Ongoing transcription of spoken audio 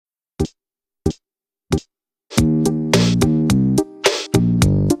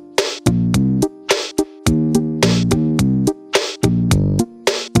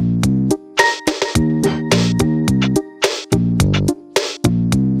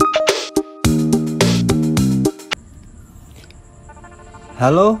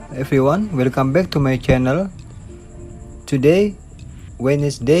Hello everyone, welcome back to my channel. Today,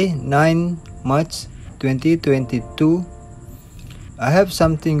 Wednesday 9 March 2022, I have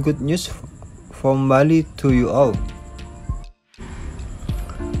something good news from Bali to you all.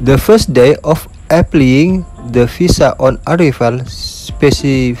 The first day of applying the visa on arrival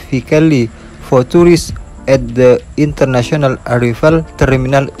specifically for tourists at the International Arrival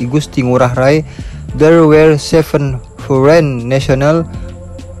Terminal Igusti Ngurah Rai, there were 7 foreign nationals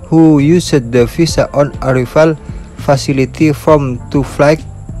who used the visa on arrival facility from 2 flights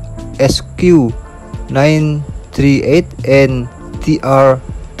SQ938 and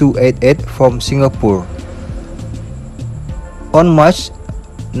TR288 from Singapore. On March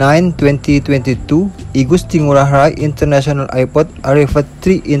 9, 2022, Igusti Ngurah Rai International Airport arrived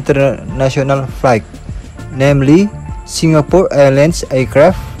 3 international flights, namely Singapore Airlines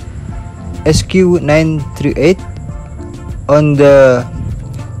aircraft SQ938 on the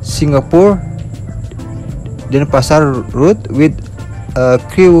Singapore Denpasar route with a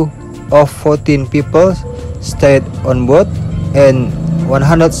crew of 14 people stayed on board and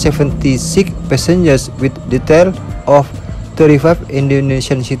 176 passengers with detail of 35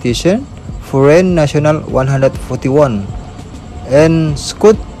 Indonesian citizens, foreign national 141, and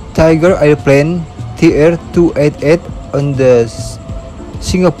Scoot Tiger airplane TR288 on the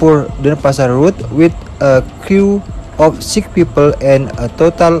Singapore Denpasar route with a crew of 6 people and a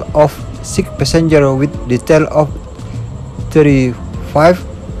total of 6 passengers with detail of 35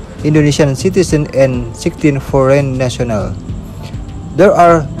 Indonesian citizens and 16 foreign nationals. There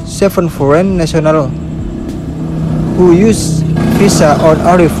are 7 foreign nationals who use visa on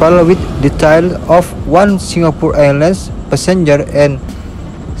arrival with detail of 1 Singapore Airlines passenger and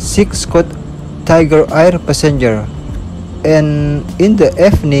 6 Scoot Tiger Air passenger. And in the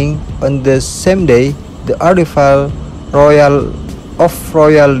evening on the same day, the arrival Royal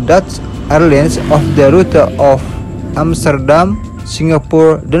Dutch Airlines of the route of Amsterdam,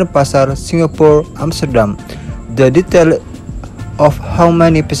 Singapore, Denpasar, Singapore, Amsterdam. The detail of how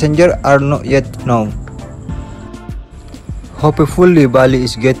many passengers are not yet known. Hopefully Bali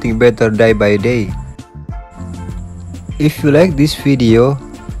is getting better day by day. If you like this video,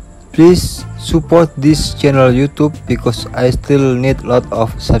 please support this channel YouTube because I still need a lot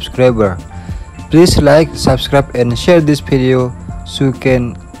of subscribers. Please like, subscribe and share this video so you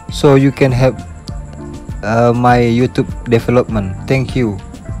can help my YouTube development. Thank you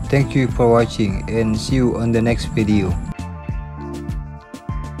for watching and see you on the next video.